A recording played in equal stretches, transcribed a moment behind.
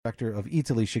Director of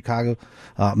Eataly Chicago,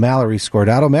 Malory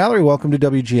Scordato. Malory, welcome to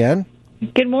WGN.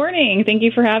 Good morning. Thank you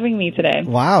for having me today.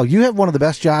 Wow, you have one of the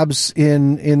best jobs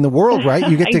in the world, right?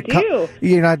 You get to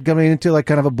you're not going into like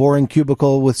kind of a boring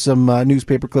cubicle with some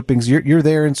newspaper clippings. You're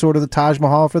there in sort of the Taj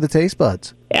Mahal for the taste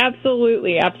buds.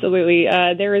 Absolutely.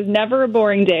 There is never a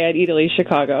boring day at Eataly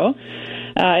Chicago.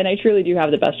 And I truly do have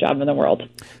the best job in the world.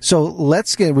 So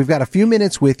we've got a few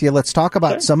minutes with you. Let's talk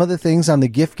about some of the things on the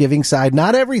gift-giving side.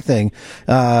 Not everything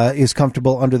is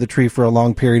comfortable under the tree for a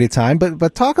long period of time,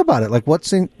 but talk about it. Like what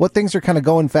things are kind of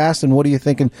going fast, and what are you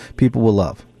thinking people will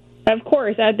love? Of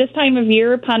course. At this time of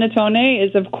year, panettone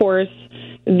is, of course,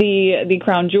 the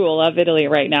crown jewel of Italy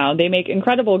right now. They make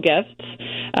incredible gifts.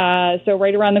 So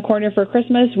right around the corner for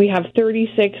Christmas, we have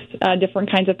 36 different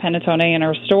kinds of panettone in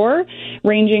our store,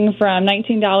 ranging from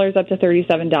 $19 up to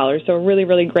 $37. So a really,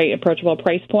 really great approachable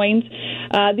price point.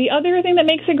 The other thing that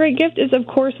makes a great gift is, of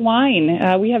course, wine.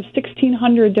 We have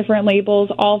 1,600 different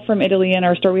labels, all from Italy in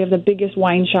our store. We have the biggest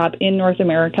wine shop in North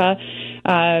America.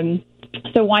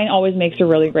 So wine always makes a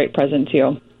really great present,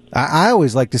 too. I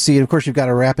always like to see it. Of course, you've got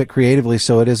to wrap it creatively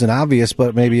so it isn't obvious,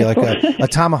 but maybe like a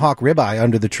tomahawk ribeye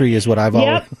under the tree is what I've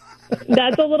always...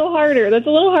 That's a little harder. That's a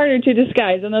little harder to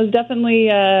disguise, and those definitely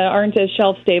aren't as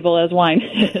shelf-stable as wine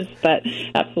is, but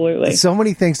absolutely. So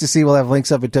many things to see. We'll have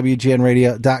links up at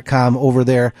WGNradio.com over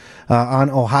there on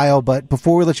Ohio. But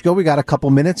before we let you go, we got a couple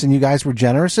minutes, and you guys were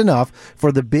generous enough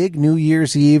for the big New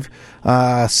Year's Eve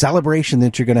celebration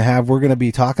that you're going to have. We're going to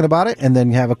be talking about it, and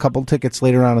then have a couple tickets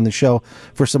later on in the show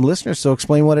for some listeners. So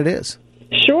explain what it is.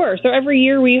 Sure. So every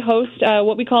year we host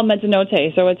what we call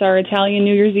Mezzanotte. So it's our Italian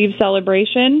New Year's Eve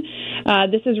celebration.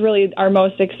 This is really our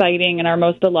most exciting and our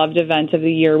most beloved event of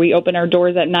the year. We open our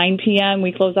doors at 9 p.m.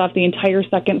 We close off the entire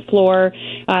second floor,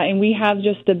 and we have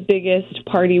just the biggest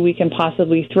party we can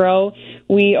possibly throw.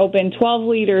 We open 12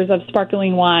 liters of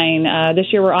sparkling wine. This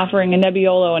year we're offering a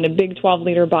Nebbiolo in a big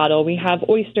 12-liter bottle. We have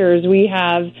oysters. We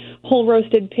have whole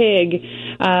roasted pig.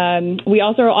 We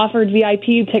also offered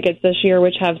VIP tickets this year,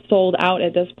 which have sold out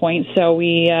at this point. So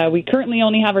we currently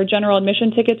only have our general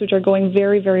admission tickets, which are going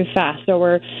very, very fast. So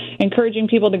we're encouraging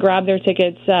people to grab their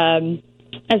tickets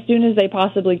as soon as they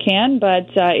possibly can. But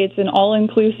it's an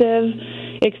all-inclusive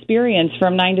experience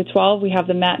from 9 to 12. We have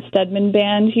the Matt Stedman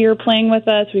Band here playing with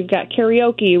us. We've got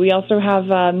karaoke. We also have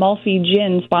Malfi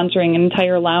Gin sponsoring an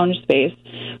entire lounge space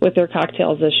with their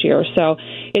cocktails this year. So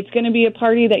it's going to be a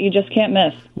party that you just can't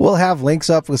miss. We'll have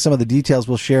links up with some of the details.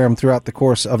 We'll share them throughout the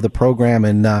course of the program.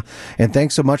 And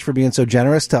thanks so much for being so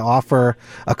generous to offer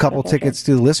a couple tickets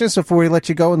to the listeners. So before we let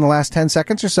you go in the last 10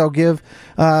 seconds or so, give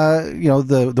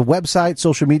the website,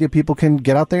 social media, people can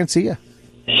get out there and see you.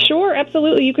 Sure,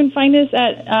 absolutely. You can find us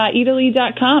at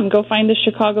Eataly.com. Go find the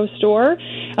Chicago store.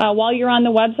 While you're on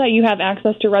the website, you have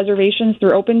access to reservations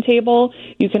through OpenTable.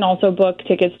 You can also book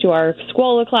tickets to our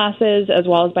Scuola classes, as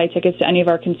well as buy tickets to any of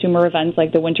our consumer events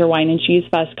like the Winter Wine and Cheese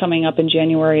Fest coming up in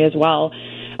January as well.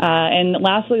 And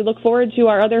lastly, look forward to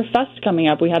our other fests coming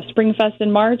up. We have Spring Fest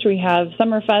in March. We have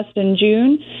Summer Fest in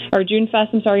June, or June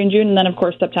Fest, in June. And then, of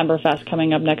course, September Fest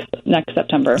coming up next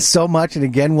September. So much. And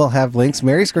again, we'll have links.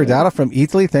 Mary Scordato from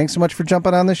Eataly, thanks so much for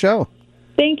jumping on the show.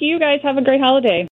 Thank you, guys. Have a great holiday.